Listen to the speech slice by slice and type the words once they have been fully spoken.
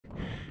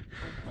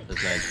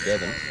his name's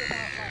Gavin,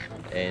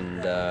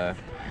 and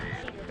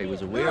he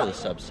was aware of the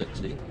sub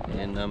 60,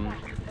 and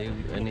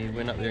he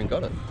went up there and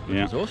got it,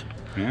 which was awesome.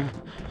 Yeah.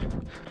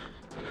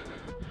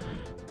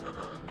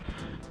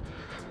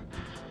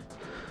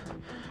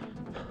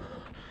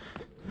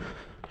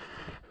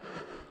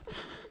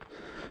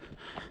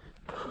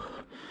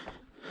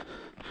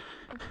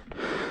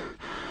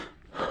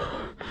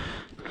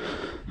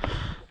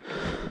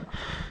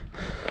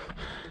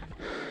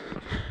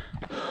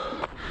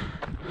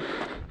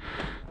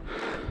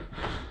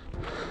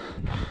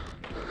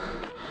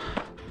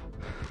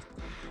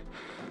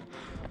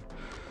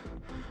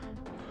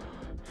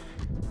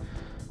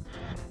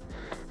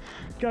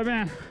 Go,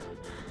 man.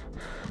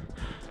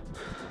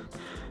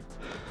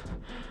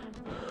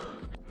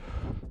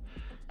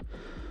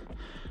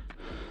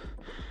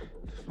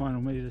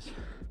 Final meters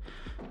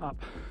up.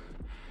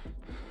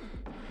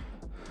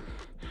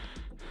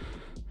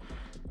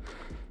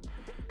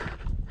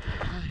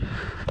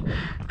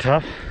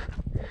 Tough?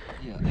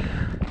 Yeah.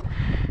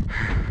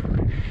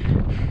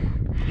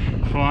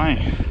 Flying.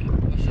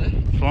 What's that?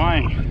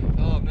 Flying.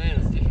 Oh man,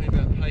 it's definitely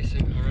about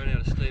pacing. I ran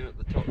out of steam at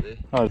the top there.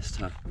 Oh, it's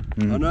tough.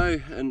 I know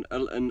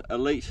an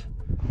elite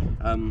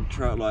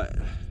trail, like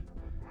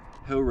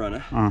hill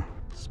runner,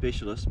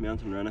 specialist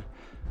mountain runner,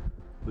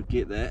 would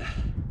get that,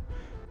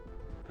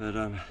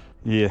 but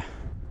yeah.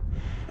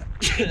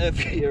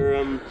 if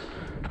you've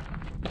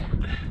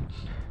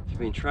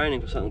been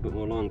training for something a bit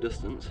more long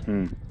distance,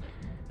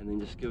 and then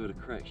just give it a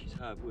crack, she's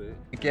hard work.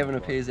 Gavin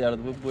appears out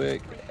of the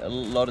woodwork. A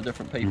lot of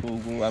different people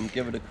will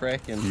give it a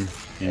crack, and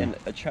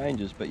it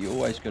changes, but you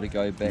always got to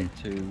go back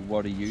to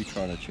what are you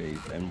trying to achieve,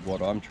 and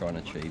what I'm trying to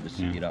achieve is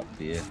to get up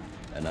there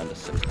in under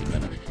 60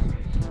 minutes.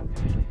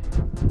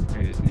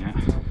 It is now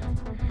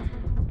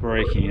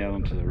breaking out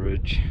onto the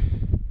ridge.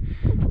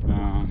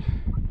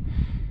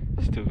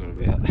 Still got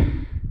about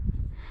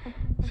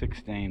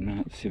 16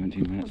 minutes,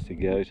 17 minutes to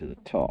go to the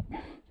top.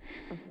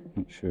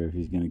 Not sure if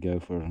he's going to go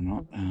for it or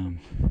not.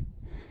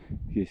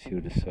 Guess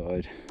he'll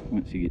decide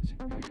once he gets...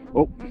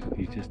 Oh,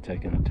 he's just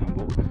taken a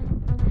tumble.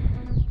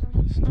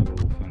 It's not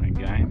all fun and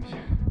games.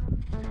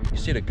 You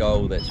set a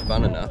goal that's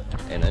fun enough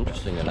and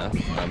interesting enough,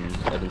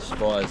 it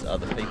inspires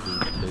other people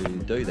to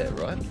do that,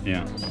 right?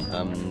 Yeah.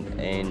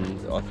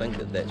 And I think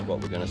that's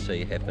what we're going to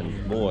see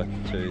happen more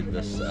to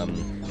this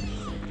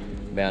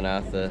Mount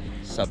Arthur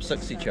sub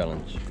 60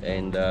 challenge.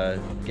 And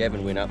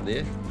Gavin went up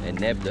there and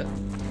nabbed it.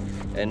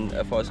 And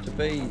if I was to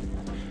be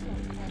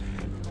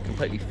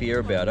completely fair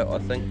about it, I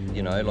think,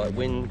 you know, like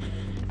when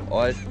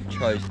I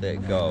chose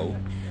that goal,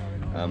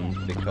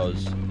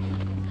 because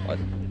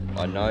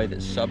I know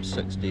that sub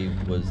 60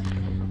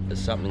 is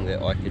something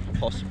that I could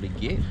possibly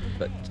get,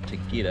 but to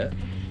get it,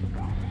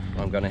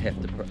 I'm going to have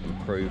to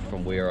improve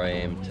from where I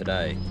am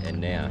today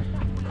and now.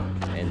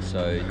 And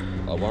so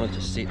I wanted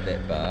to set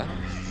that bar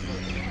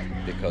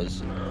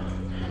because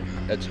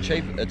it's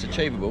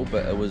achievable,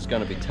 but it was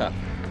going to be tough.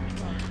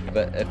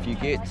 But if you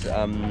get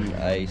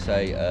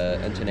say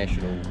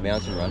international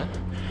mountain runner,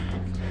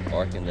 I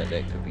reckon that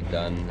could be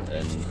done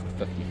in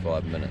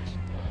 55 minutes.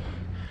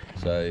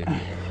 So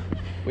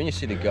when you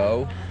set a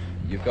goal,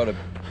 you've got to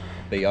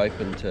be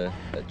open to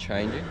it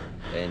changing,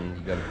 and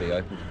you've got to be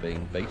open to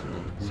being beaten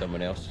and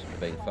someone else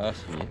being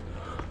faster than you.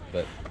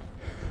 But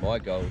my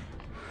goal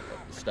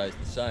stays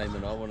the same,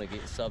 and I want to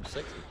get sub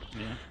 60.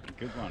 Yeah,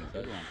 good one,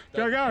 good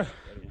one. Go,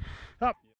 Up.